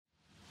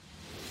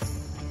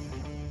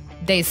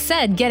They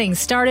said getting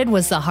started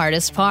was the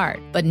hardest part,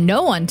 but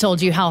no one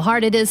told you how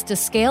hard it is to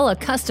scale a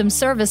custom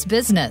service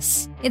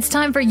business. It's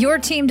time for your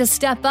team to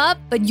step up,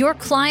 but your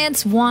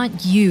clients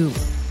want you.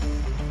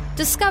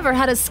 Discover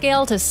how to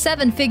scale to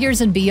 7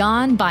 figures and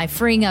beyond by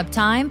freeing up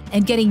time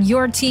and getting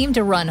your team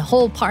to run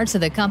whole parts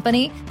of the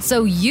company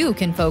so you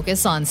can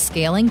focus on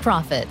scaling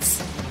profits.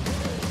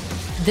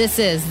 This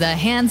is the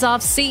Hands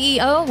Off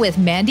CEO with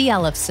Mandy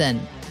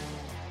Ellefson.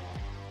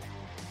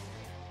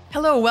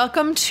 Hello,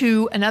 welcome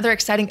to another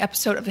exciting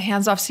episode of the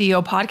Hands Off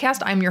CEO podcast.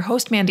 I'm your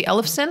host, Mandy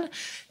Ellefson.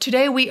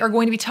 Today, we are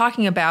going to be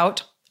talking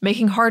about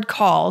making hard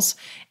calls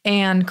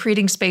and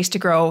creating space to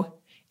grow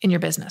in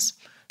your business.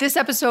 This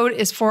episode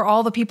is for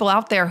all the people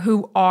out there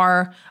who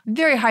are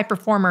very high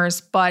performers,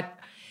 but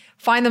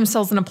find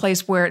themselves in a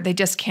place where they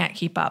just can't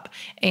keep up.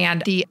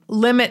 And the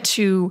limit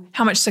to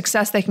how much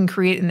success they can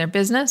create in their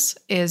business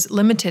is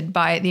limited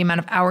by the amount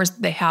of hours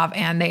they have,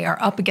 and they are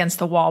up against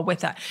the wall with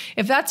that.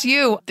 If that's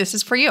you, this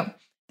is for you.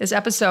 This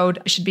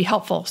episode should be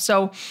helpful.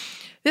 So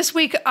this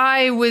week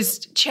I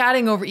was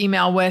chatting over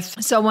email with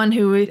someone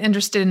who was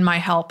interested in my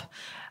help.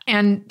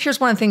 And here's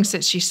one of the things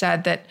that she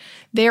said, that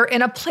they're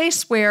in a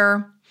place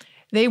where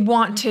they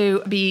want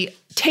to be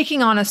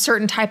taking on a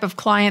certain type of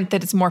client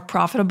that is more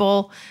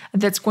profitable,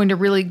 that's going to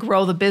really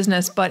grow the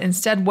business. But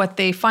instead, what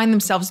they find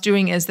themselves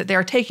doing is that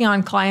they're taking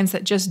on clients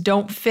that just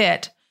don't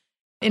fit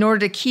in order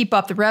to keep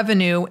up the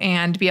revenue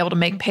and be able to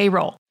make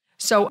payroll.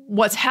 So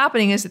what's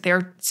happening is that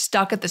they're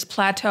stuck at this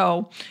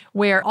plateau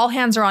where all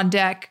hands are on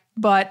deck,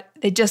 but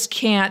they just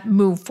can't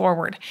move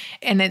forward.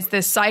 And it's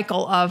this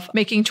cycle of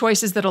making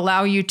choices that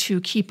allow you to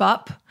keep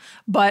up,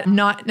 but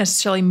not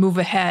necessarily move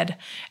ahead.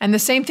 And the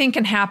same thing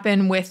can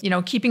happen with,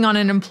 keeping on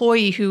an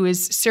employee who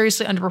is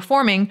seriously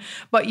underperforming,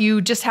 but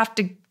you just have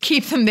to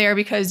keep them there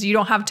because you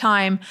don't have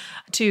time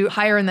to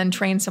hire and then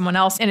train someone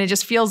else. And it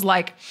just feels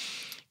like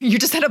you're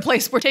just at a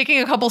place where taking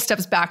a couple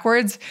steps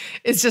backwards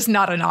is just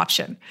not an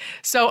option.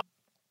 So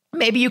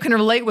maybe you can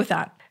relate with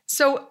that.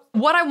 So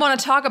what I want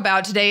to talk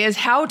about today is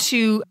how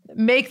to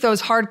make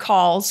those hard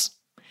calls,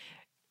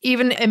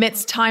 even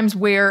amidst times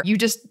where you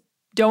just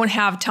don't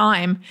have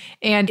time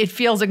and it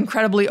feels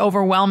incredibly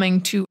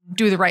overwhelming to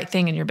do the right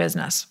thing in your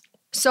business.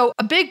 So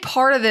a big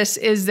part of this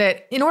is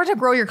that in order to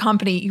grow your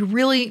company, you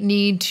really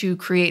need to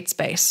create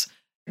space.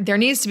 There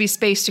needs to be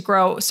space to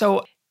grow.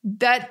 So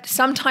that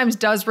sometimes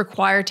does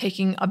require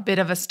taking a bit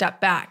of a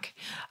step back,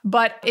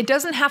 but it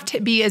doesn't have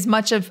to be as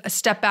much of a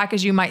step back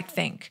as you might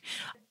think.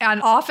 And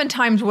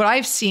oftentimes what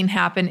I've seen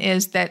happen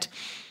is that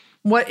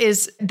what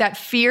is that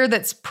fear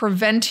that's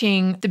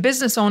preventing the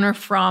business owner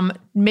from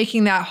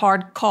making that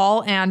hard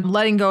call and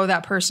letting go of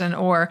that person,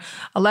 or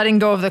letting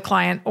go of the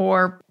client,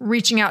 or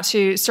reaching out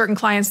to certain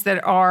clients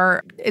that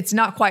it's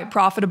not quite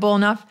profitable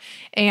enough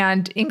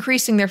and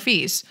increasing their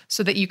fees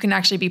so that you can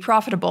actually be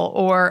profitable,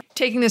 or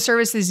taking the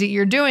services that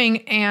you're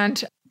doing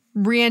and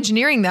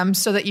re-engineering them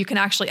so that you can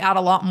actually add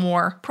a lot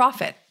more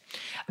profit.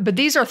 But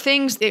these are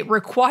things, it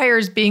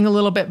requires being a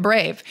little bit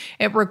brave.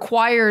 It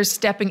requires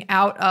stepping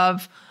out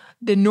of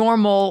the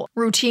normal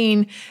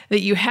routine that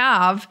you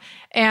have,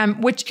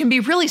 and which can be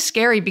really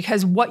scary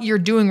because what you're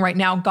doing right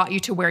now got you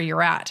to where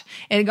you're at.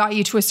 And it got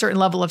you to a certain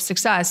level of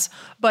success.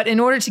 But in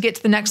order to get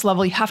to the next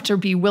level, you have to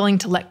be willing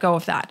to let go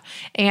of that.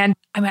 And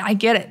I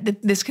get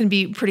it. This can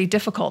be pretty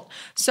difficult.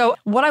 So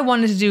what I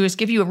wanted to do is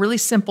give you a really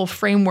simple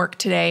framework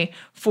today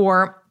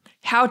for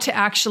how to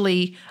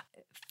actually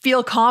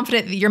feel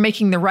confident that you're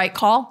making the right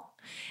call,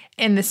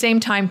 and at the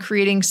same time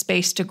creating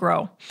space to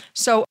grow.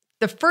 So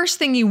the first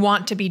thing you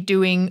want to be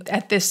doing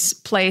at this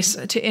place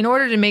in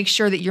order to make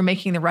sure that you're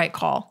making the right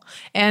call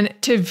and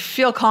to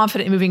feel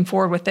confident moving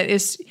forward with it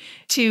is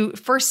to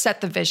first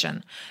set the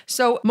vision.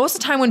 So most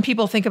of the time when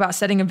people think about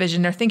setting a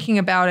vision, they're thinking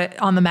about it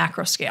on the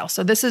macro scale.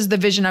 So this is the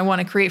vision I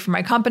want to create for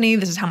my company.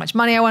 This is how much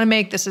money I want to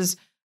make. This is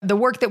the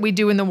work that we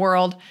do in the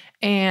world.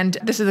 And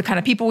this is the kind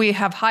of people we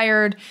have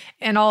hired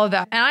and all of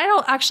that. And I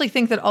don't actually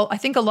think that, I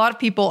think a lot of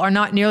people are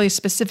not nearly as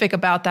specific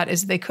about that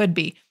as they could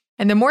be.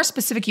 And the more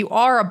specific you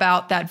are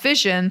about that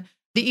vision,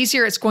 the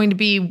easier it's going to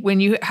be when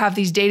you have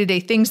these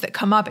day-to-day things that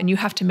come up and you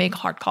have to make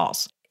hard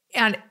calls.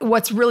 And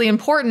what's really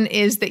important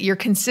is that you're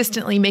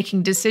consistently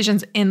making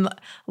decisions in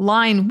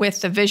line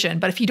with the vision.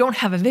 But if you don't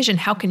have a vision,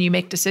 how can you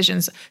make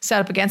decisions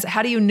set up against it?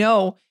 How do you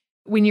know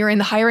when you're in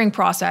the hiring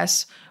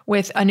process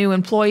with a new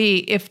employee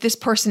if this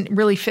person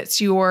really fits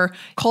your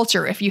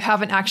culture, if you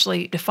haven't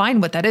actually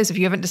defined what that is, if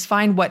you haven't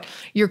defined what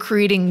you're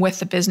creating with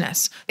the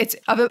business? It's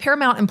of a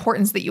paramount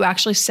importance that you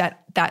actually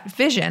set that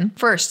vision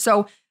first.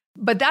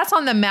 But that's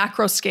on the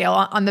macro scale.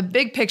 On the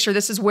big picture,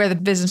 this is where the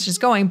business is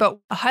going. But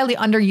a highly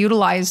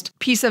underutilized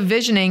piece of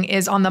visioning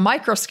is on the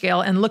micro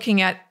scale and looking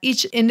at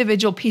each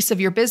individual piece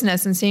of your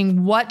business and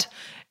seeing what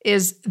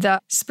is the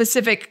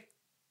specific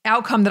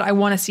outcome that I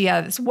want to see out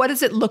of this. What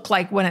does it look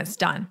like when it's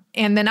done?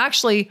 And then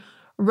actually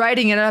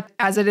writing it up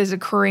as it is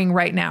occurring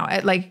right now,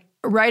 like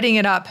writing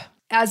it up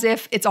as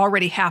if it's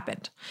already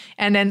happened,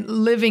 and then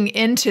living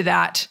into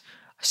that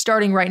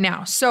starting right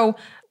now. So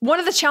one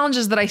of the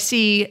challenges that I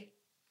see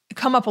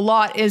come up a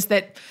lot is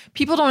that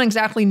people don't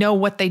exactly know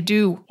what they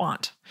do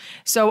want.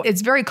 So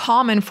it's very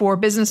common for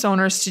business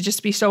owners to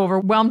just be so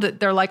overwhelmed that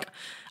they're like,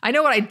 I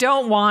know what I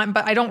don't want,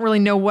 but I don't really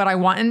know what I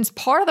want. And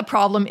part of the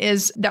problem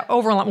is that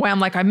overwhelm,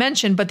 like I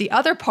mentioned, but the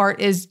other part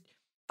is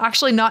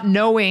actually not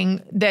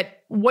knowing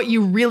that what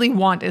you really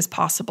want is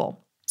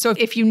possible. So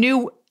if you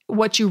knew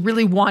what you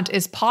really want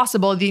is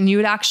possible, then you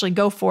would actually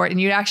go for it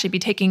and you'd actually be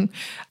taking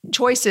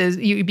choices.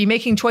 You'd be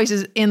making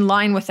choices in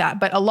line with that.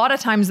 But a lot of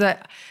times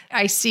that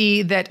I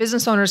see that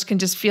business owners can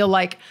just feel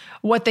like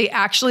what they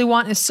actually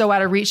want is so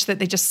out of reach that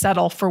they just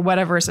settle for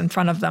whatever is in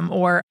front of them,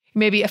 or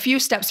maybe a few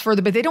steps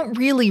further, but they don't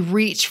really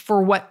reach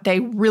for what they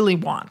really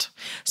want.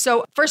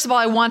 So first of all,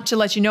 I want to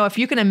let you know, if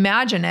you can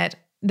imagine it,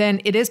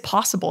 then it is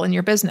possible in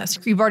your business.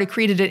 You've already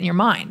created it in your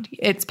mind.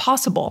 It's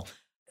possible.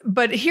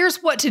 But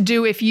here's what to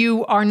do if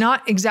you are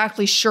not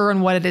exactly sure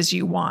on what it is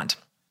you want.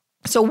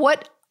 So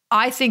what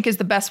I think is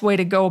the best way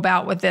to go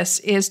about with this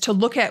is to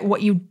look at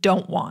what you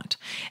don't want,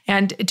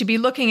 and to be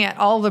looking at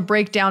all the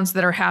breakdowns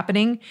that are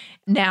happening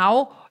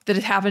now that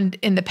have happened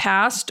in the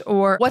past,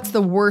 or what's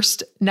the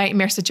worst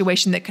nightmare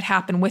situation that could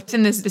happen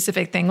within this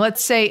specific thing.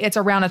 Let's say it's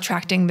around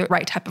attracting the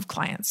right type of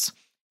clients.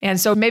 And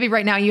so maybe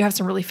right now you have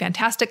some really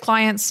fantastic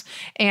clients,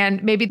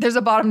 and maybe there's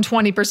a bottom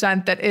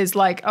 20% that is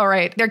like, all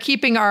right, they're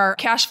keeping our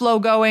cash flow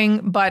going,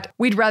 but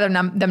we'd rather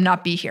them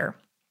not be here.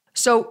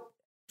 So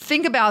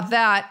think about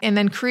that and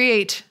then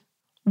create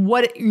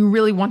what you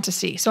really want to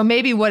see. So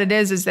maybe what it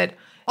is that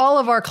all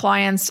of our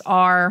clients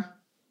are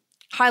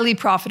highly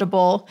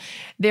profitable.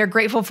 They're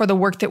grateful for the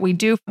work that we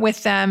do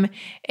with them,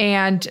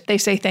 and they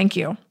say thank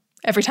you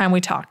every time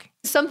we talk.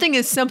 Something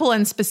as simple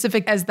and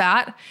specific as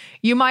that,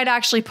 you might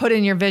actually put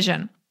in your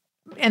vision.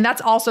 And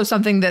that's also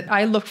something that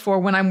I look for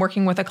when I'm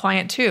working with a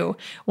client too.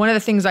 One of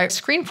the things I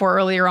screened for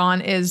earlier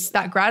on is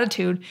that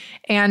gratitude.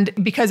 And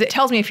because it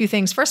tells me a few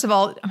things. First of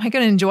all, am I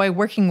going to enjoy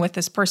working with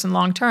this person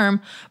long term?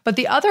 But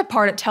the other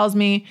part it tells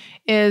me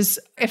is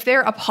if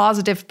they're a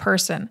positive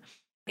person.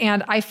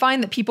 And I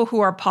find that people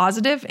who are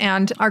positive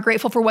and are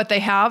grateful for what they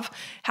have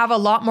a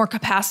lot more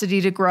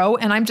capacity to grow.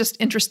 And I'm just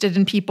interested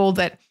in people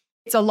that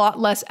it's a lot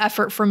less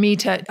effort for me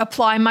to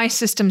apply my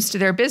systems to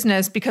their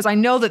business, because I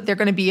know that they're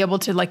going to be able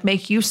to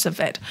make use of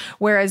it.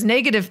 Whereas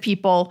negative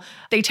people,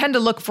 they tend to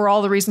look for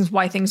all the reasons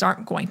why things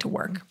aren't going to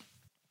work.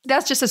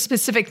 That's just a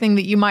specific thing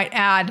that you might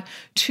add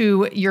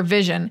to your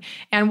vision,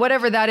 and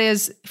whatever that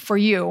is for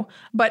you.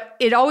 But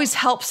it always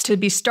helps to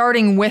be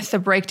starting with the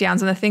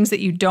breakdowns and the things that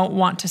you don't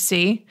want to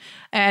see.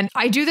 And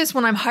I do this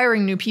when I'm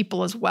hiring new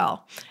people as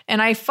well.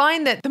 And I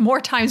find that the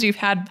more times you've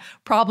had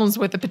problems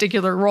with a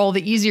particular role,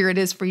 the easier it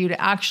is for you to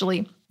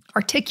actually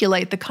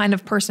articulate the kind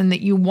of person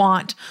that you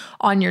want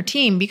on your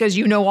team, because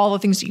you know all the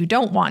things that you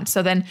don't want.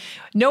 So then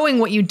knowing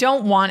what you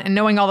don't want and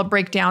knowing all the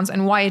breakdowns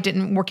and why it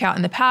didn't work out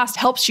in the past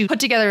helps you put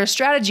together a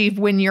strategy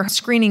when you're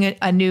screening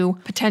a new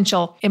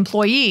potential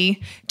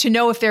employee to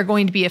know if they're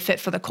going to be a fit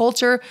for the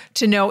culture,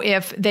 to know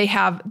if they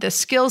have the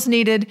skills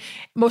needed,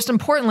 most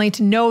importantly,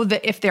 to know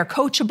that if they're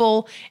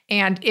coachable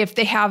and if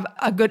they have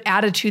a good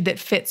attitude that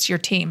fits your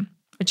team,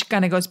 which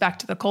kind of goes back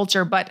to the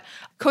culture. But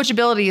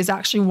coachability is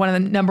actually one of the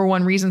number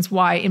one reasons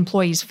why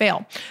employees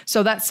fail.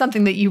 So that's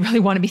something that you really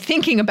want to be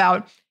thinking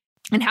about,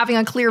 and having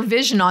a clear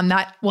vision on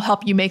that will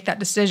help you make that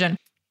decision.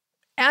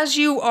 As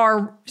you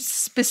are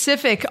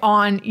specific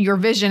on your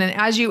vision, and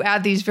as you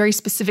add these very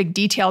specific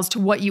details to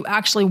what you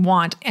actually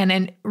want, and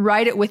then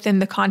write it within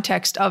the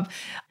context of,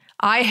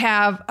 I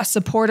have a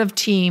supportive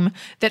team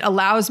that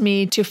allows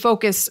me to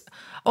focus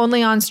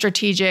only on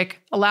strategic,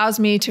 allows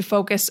me to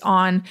focus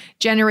on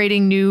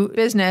generating new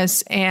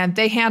business, and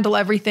they handle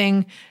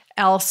everything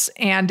else,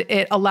 and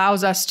it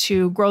allows us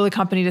to grow the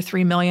company to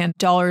 $3 million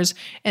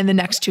in the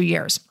next 2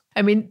 years.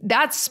 I mean,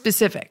 that's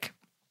specific.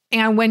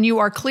 And when you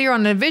are clear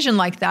on a vision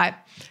like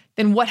that,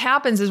 then what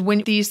happens is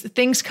when these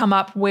things come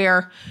up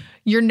where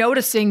you're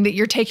noticing that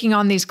you're taking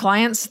on these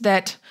clients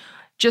that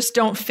just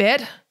don't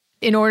fit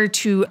in order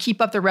to keep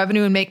up the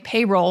revenue and make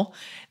payroll,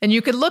 then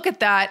you could look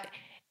at that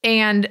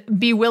and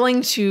be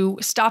willing to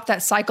stop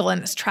that cycle in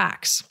its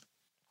tracks,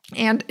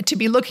 and to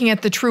be looking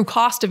at the true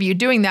cost of you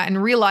doing that,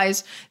 and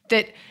realize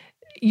that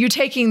you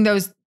taking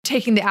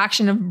the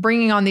action of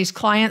bringing on these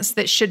clients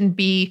that shouldn't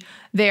be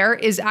there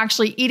is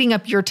actually eating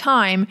up your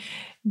time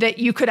that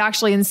you could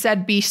actually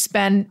instead be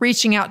spent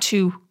reaching out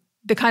to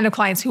the kind of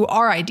clients who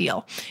are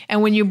ideal.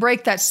 And when you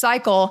break that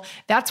cycle,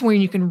 that's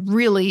when you can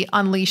really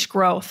unleash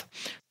growth.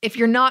 If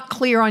you're not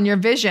clear on your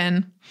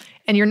vision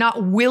and you're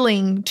not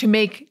willing to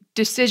make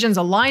decisions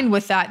aligned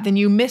with that, then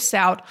you miss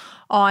out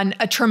on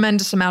a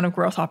tremendous amount of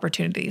growth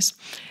opportunities.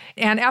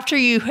 And after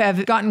you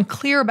have gotten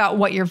clear about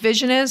what your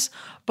vision is,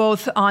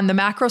 both on the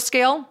macro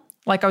scale,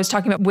 like I was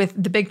talking about with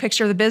the big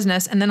picture of the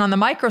business, and then on the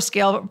micro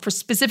scale for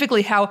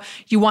specifically how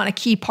you want a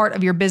key part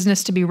of your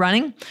business to be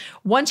running,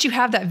 once you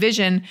have that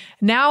vision,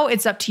 now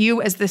it's up to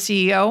you as the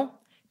CEO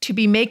to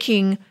be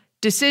making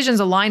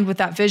decisions aligned with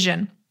that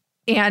vision.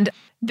 And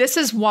this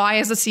is why,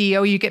 as a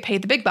CEO, you get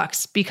paid the big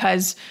bucks,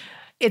 because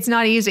it's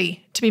not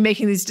easy to be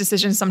making these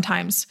decisions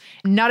sometimes.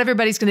 Not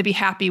everybody's going to be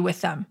happy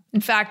with them.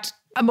 In fact,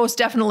 most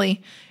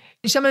definitely,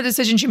 Some of the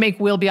decisions you make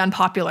will be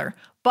unpopular,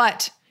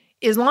 but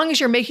as long as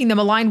you're making them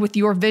aligned with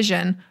your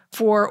vision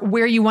for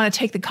where you want to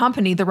take the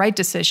company, the right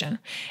decision.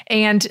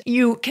 And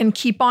you can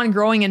keep on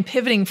growing and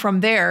pivoting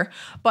from there.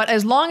 But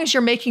as long as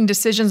you're making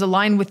decisions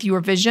aligned with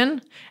your vision,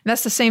 and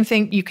that's the same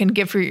thing you can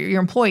give for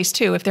your employees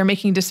too. If they're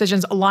making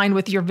decisions aligned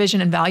with your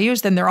vision and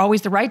values, then they're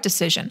always the right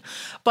decision.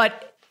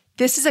 But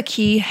this is a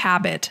key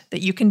habit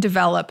that you can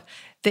develop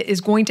that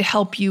is going to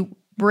help you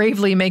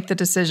bravely make the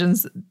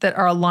decisions that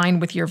are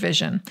aligned with your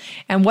vision.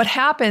 And what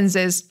happens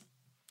is,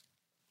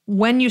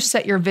 when you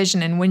set your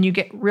vision and when you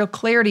get real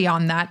clarity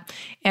on that,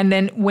 and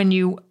then when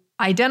you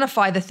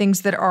identify the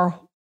things that are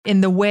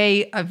in the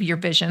way of your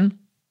vision,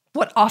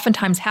 what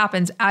oftentimes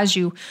happens as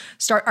you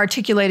start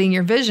articulating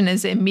your vision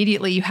is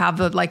immediately you have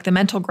the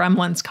mental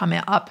gremlins come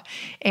up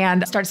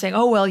and start saying,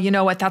 oh, well, you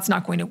know what, that's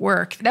not going to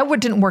work. That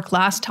didn't work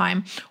last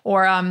time.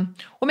 Or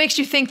what makes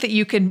you think that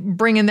you could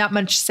bring in that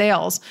much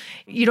sales?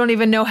 You don't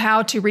even know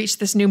how to reach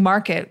this new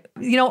market.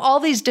 All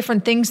these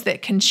different things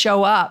that can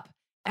show up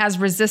as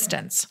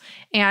resistance.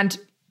 And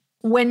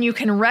when you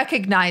can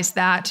recognize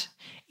that,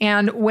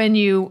 and when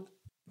you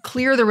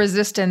clear the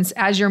resistance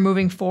as you're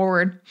moving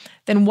forward,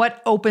 then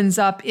what opens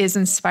up is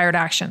inspired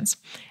actions.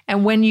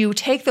 And when you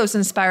take those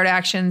inspired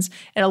actions,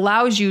 it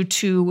allows you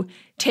to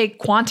take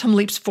quantum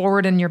leaps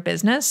forward in your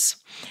business.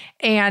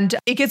 And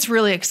it gets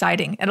really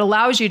exciting. It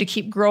allows you to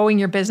keep growing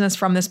your business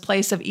from this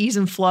place of ease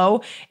and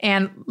flow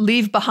and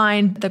leave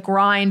behind the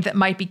grind that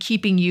might be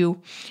keeping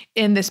you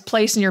in this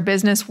place in your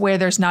business where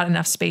there's not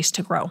enough space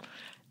to grow.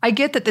 I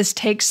get that this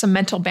takes some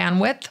mental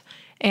bandwidth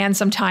and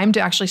some time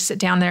to actually sit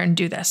down there and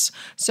do this.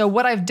 So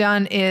what I've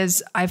done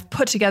is I've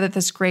put together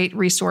this great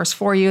resource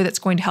for you that's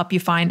going to help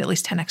you find at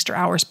least 10 extra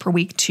hours per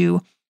week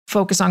to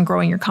focus on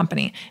growing your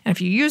company. And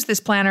if you use this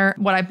planner,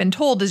 what I've been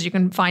told is you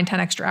can find 10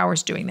 extra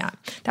hours doing that.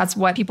 That's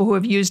what people who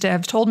have used it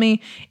have told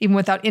me. Even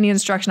without any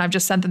instruction, I've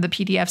just sent them the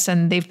PDFs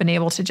and they've been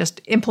able to just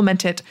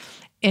implement it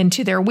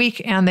into their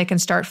week and they can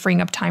start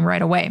freeing up time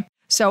right away.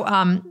 So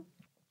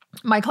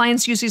my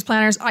clients use these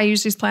planners, I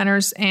use these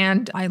planners,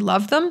 and I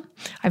love them.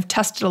 I've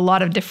tested a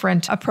lot of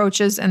different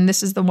approaches, and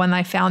this is the one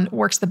I found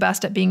works the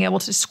best at being able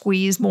to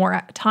squeeze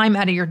more time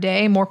out of your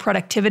day, more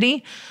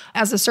productivity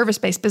as a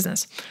service-based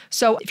business.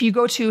 So if you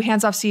go to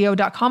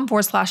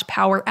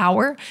handsoffceo.com/power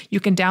hour, you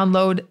can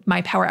download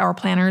my Power Hour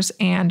planners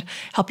and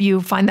help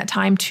you find that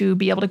time to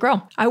be able to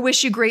grow. I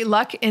wish you great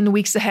luck in the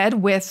weeks ahead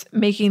with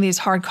making these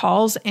hard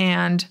calls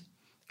and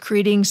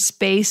creating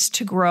space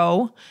to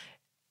grow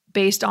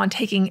based on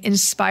taking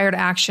inspired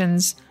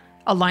actions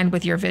aligned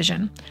with your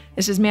vision.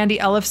 This is Mandy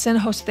Ellefson,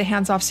 host of the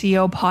Hands Off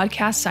CEO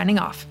podcast, signing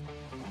off.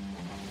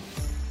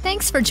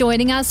 Thanks for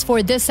joining us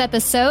for this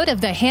episode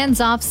of the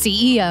Hands Off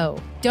CEO.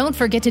 Don't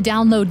forget to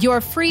download your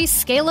free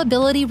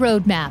Scalability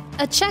Roadmap,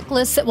 a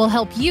checklist that will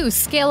help you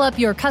scale up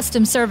your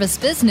custom service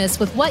business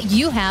with what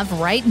you have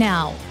right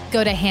now.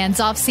 Go to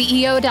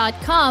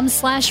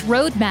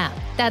handsoffceo.com/roadmap.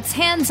 That's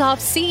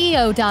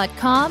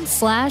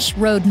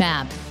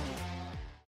handsoffceo.com/roadmap.